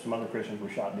this. Some other Christians were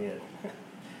shot dead.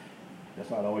 That's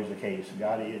not always the case.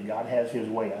 God has His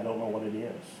way. I don't know what it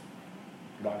is.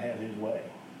 God has His way.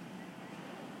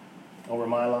 Over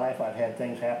my life, I've had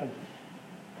things happen.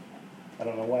 I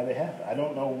don't know why they happened. I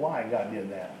don't know why God did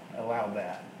that, allowed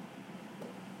that.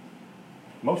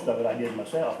 Most of it I did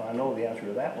myself. I know the answer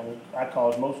to that one. I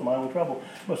caused most of my own trouble.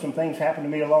 But some things happened to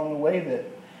me along the way that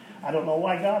I don't know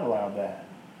why God allowed that.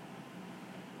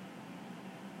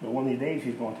 But one of these days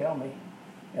He's going to tell me.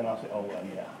 And I'll say, oh, well,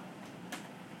 yeah.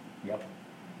 Yep.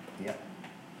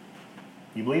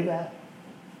 You believe that?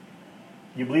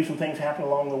 You believe some things happen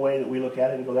along the way that we look at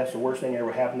it and go, that's the worst thing that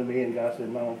ever happened to me? And God said,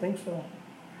 no, I don't think so.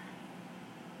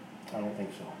 I don't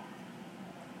think so.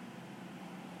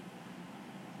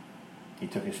 He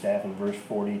took his staff in verse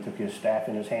 40, he took his staff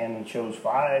in his hand and chose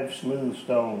 5 smooth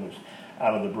stones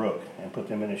out of the brook and put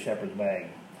them in a shepherd's bag,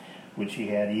 which he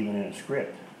had even in a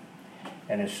script.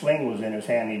 And his sling was in his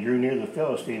hand. He drew near the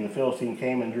Philistine. The Philistine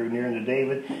came and drew near unto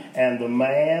David, and the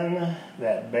man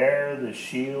that bare the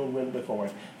shield went before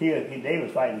him. David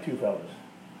was fighting 2 fellas.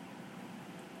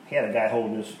 He had a guy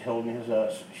holding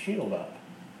his shield up.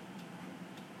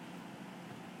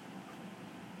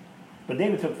 But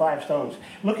David took 5 stones.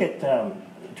 Look at,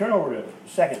 turn over to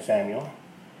 2 Samuel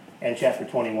and chapter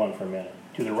 21 for a minute.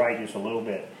 To the right just a little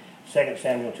bit. 2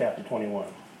 Samuel chapter 21.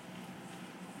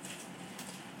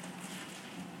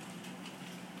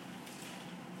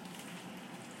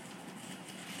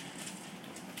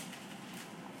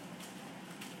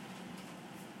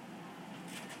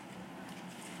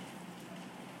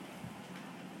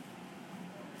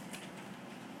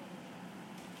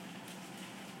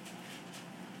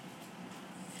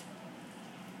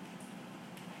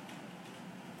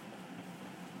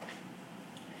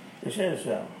 It says,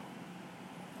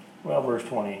 verse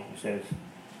 20, it says,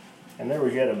 and there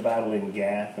was yet a battle in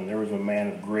Gath, and there was a man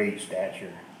of great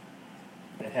stature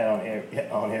that had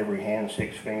on every hand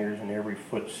 6 fingers, and every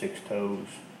foot 6 toes,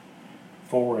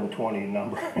 24 in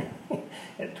number,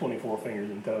 had 24 fingers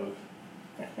and toes.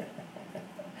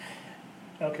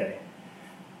 Okay.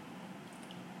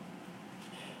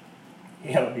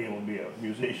 You ought to be able to be a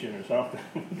musician or something.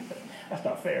 That's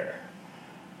not fair.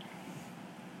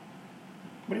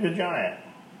 But he's a giant.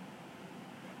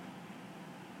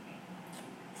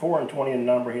 24 in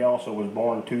number. He also was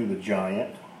born to the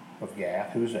giant of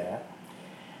Gath. Who's that?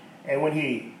 And when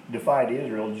he defied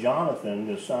Israel, Jonathan,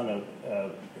 the son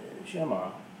of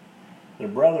Shema, the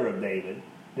brother of David,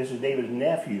 this is David's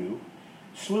nephew,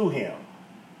 slew him.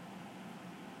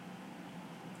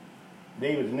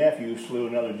 David's nephew slew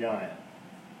another giant,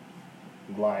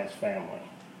 Goliath's family.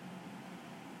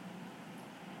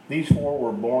 These 4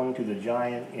 were born to the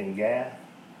giant in Gath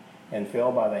and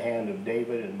fell by the hand of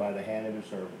David and by the hand of his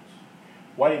servants.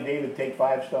 Why did David take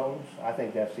 5 stones? I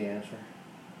think that's the answer.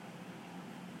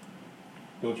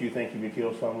 Don't you think if you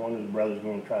kill someone, his brother's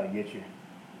going to try to get you?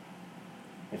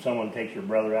 If someone takes your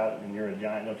brother out and you're a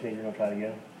giant, don't you think you're going to try to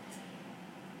get him?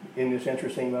 Isn't this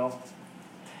interesting, though?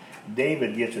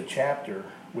 David gets a chapter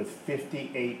with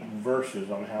 58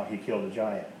 verses on how he killed a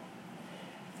giant.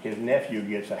 His nephew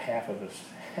gets a half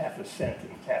a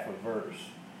sentence, half a verse.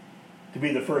 To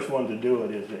be the first one to do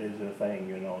it is a thing,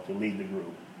 to lead the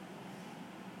group.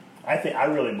 I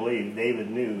really believe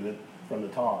David knew that from the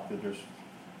talk that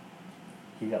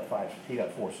he got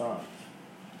 4 sons.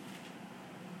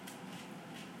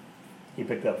 He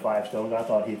picked up 5 stones.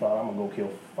 He thought, I'm going to go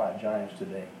kill 5 giants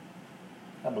today.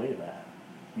 I believe that.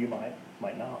 You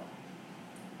might not.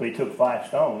 But he took 5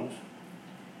 stones.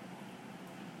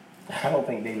 I don't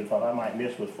think David thought, I might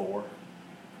miss with 4.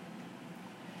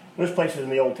 There's places in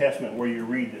the Old Testament where you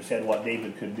read that said what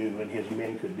David could do and his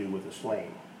men could do with a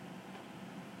sling.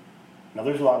 Now,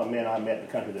 there's a lot of men I met in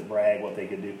the country that brag what they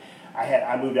could do.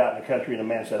 I moved out in the country and a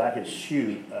man said I could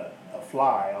shoot a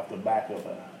fly off the back of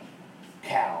a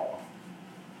cow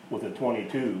with a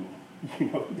 22,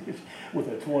 with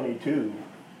a 22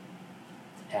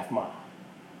 half mile.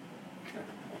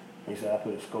 He said, I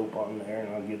put a scope on there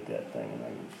and I'll get that thing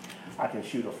and I can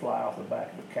shoot a fly off the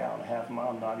back of a cow in a half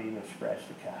mile, not even scratch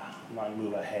the cow, not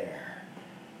move a hair.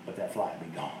 but that fly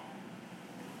would be gone.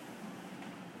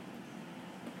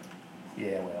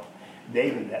 Yeah, well,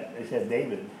 David, they said,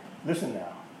 David, listen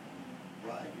now.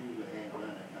 Flies usually hang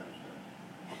around that kind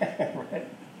of stuff. Right?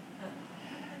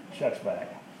 Shucks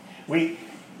back.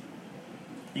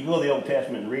 You go to the Old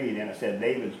Testament and read, and it said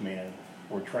David's men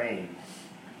were trained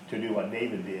to do what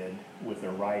David did with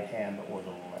their right hand or the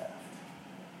left.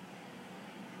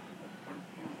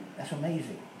 That's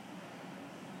amazing.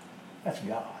 That's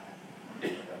God.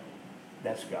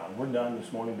 That's God. We're done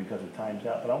this morning because the time's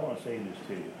out, but I want to say this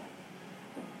to you.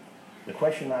 The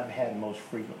question I've had most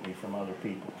frequently from other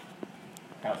people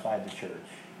outside the church,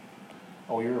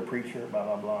 oh, you're a preacher, blah,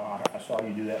 blah, blah. I saw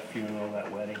you do that funeral,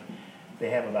 that wedding. They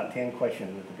have about 10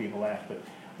 questions that the people ask, but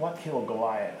what killed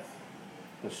Goliath?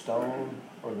 The stone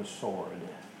or the sword?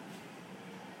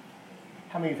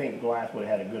 How many think Goliath would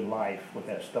have had a good life with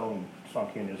that stone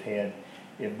sunk in his head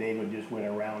if David just went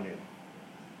around him?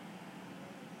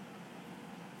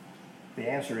 The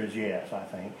answer is yes, I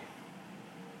think.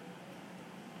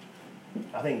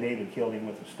 I think David killed him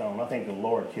with a stone. I think the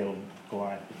Lord killed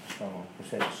Goliath with a stone. It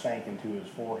said it sank into his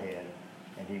forehead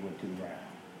and he went to the ground.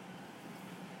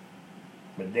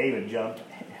 But David jumped.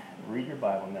 Read your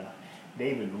Bible now.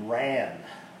 David ran.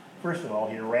 First of all,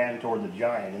 he ran toward the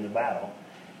giant in the battle.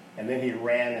 And then he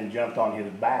ran and jumped on his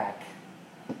back.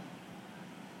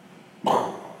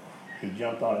 He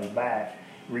jumped on his back,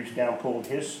 reached down, pulled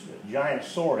his giant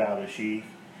sword out of the sheath,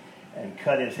 and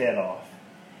cut his head off.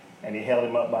 And he held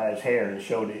him up by his hair and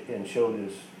showed his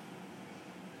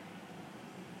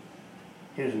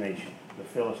nation, the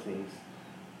Philistines.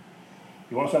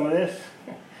 You want some of this?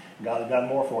 God's got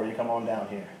more for you. Come on down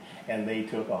here. And they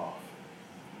took off.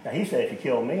 Now he said, if you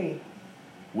kill me,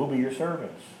 we'll be your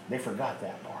servants. They forgot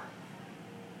that part.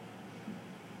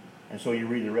 And so you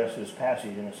read the rest of this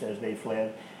passage, and it says they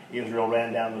fled. Israel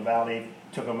ran down the valley,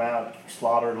 took them out,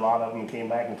 slaughtered a lot of them, and came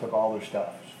back and took all their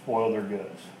stuff, spoiled their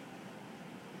goods.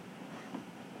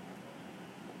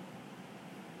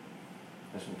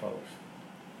 Listen, folks.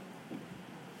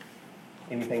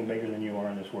 Anything bigger than you are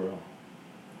in this world,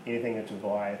 anything that's a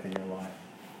Goliath in your life,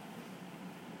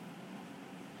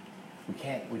 we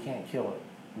can't kill it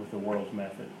with the world's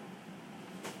method.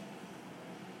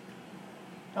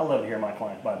 I love to hear my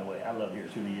clients, by the way. I love to hear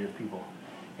through the years people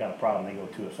got a problem, they go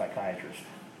to a psychiatrist.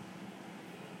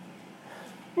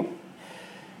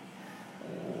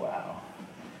 Wow.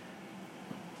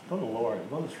 Go to the Lord,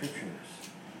 go to the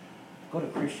Scriptures. Go to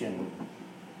Christian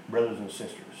brothers and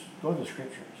sisters. Go to the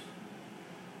Scriptures.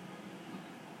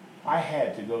 I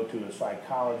had to go to a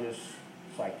psychiatrist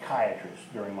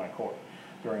during my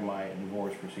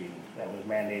divorce proceedings. That was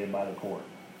mandated by the court.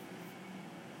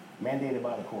 Mandated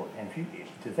by the court. And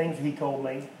the things he told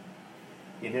me,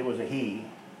 if it was a he,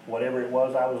 whatever it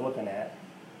was I was looking at,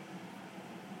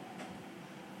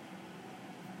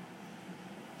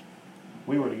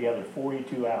 we were together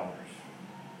 42 hours.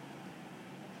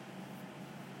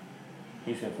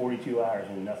 He said 42 hours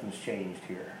and nothing's changed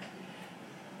here.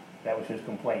 That was his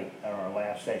complaint at our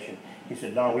last session. He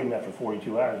said, Don, we met for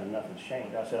 42 hours and nothing's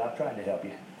changed. I said, I've tried to help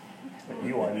you, but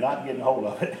you are not getting hold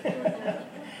of it.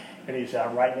 And he said,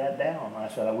 I'm writing that down. I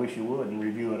said, I wish you would and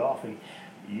review it often.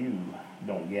 You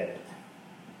don't get it.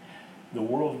 The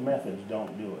world's methods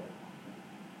don't do it.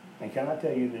 And can I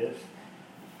tell you this?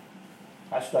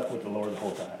 I stuck with the Lord the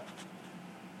whole time.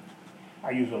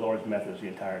 I used the Lord's methods the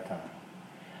entire time.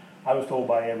 I was told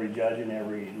by every judge and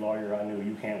every lawyer I knew,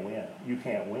 you can't win. You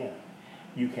can't win.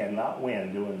 You cannot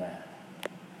win doing that.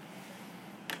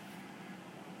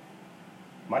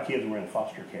 My kids were in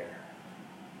foster care.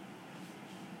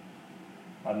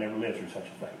 I've never lived through such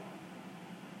a thing.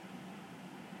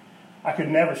 I could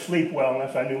never sleep well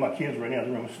unless I knew my kids were in the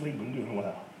other room asleep and doing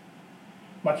well.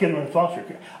 My kids were in foster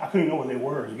care. I couldn't know where they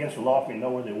were. It was against the law for me to know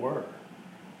where they were.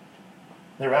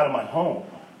 They were out of my home.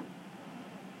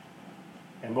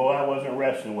 And boy, I wasn't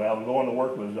resting well. And going to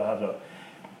work was,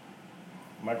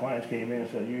 my clients came in and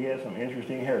said, you had some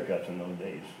interesting haircuts in those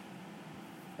days.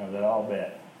 I said, I'll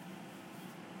bet.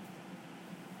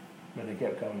 But they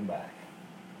kept coming back.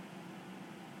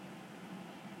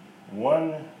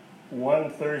 One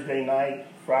Thursday night,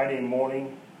 Friday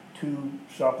morning,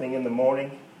 2-something in the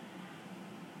morning,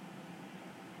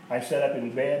 I sat up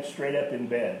in bed, straight up in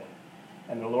bed,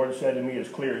 and the Lord said to me, as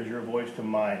clear as your voice to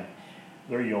mine,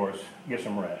 they're yours. Get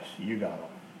some rest. You got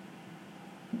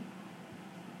them.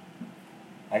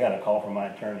 I got a call from my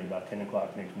attorney about 10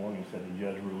 o'clock next morning, said the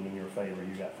judge ruled in your favor.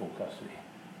 You got full custody.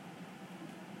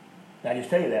 Now, I just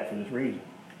tell you that for this reason.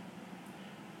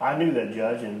 I knew that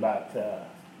judge, and about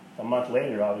a month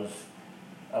later, I was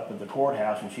up at the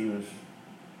courthouse, and she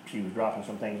was dropping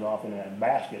some things off in that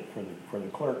basket for the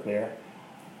clerk there.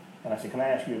 And I said, can I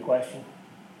ask you a question?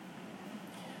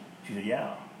 She said,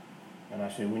 yeah. And I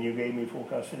said, when you gave me full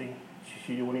custody,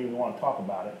 she didn't even want to talk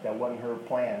about it. That wasn't her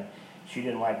plan. She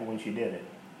didn't like it when she did it.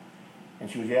 And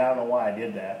she goes, yeah, I don't know why I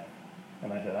did that.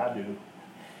 And I said, I do.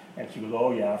 And she goes,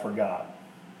 oh yeah, I forgot.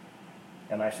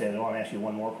 And I said, I want to ask you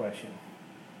one more question.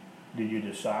 Did you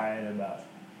decide about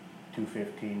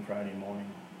 2:15 Friday morning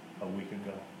a week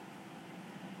ago?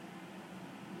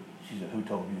 She said, who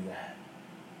told you that?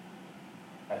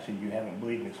 I said, you haven't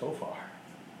believed me so far.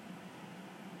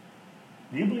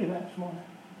 Do you believe that this morning?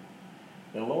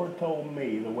 The Lord told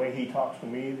me, the way he talks to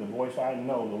me, the voice I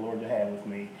know the Lord to have with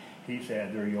me, he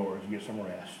said, they're yours. Get some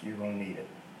rest. You're going to need it.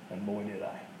 And boy, did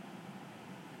I.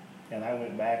 And I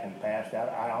went back and passed out.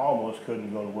 I almost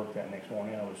couldn't go to work that next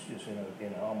morning. I was just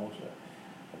in almost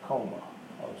a coma.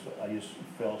 I just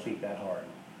fell asleep that hard.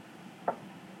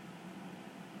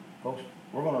 Folks,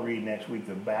 we're going to read next week,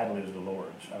 the battle is the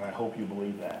Lord's. And I hope you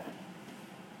believe that.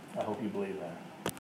 I hope you believe that.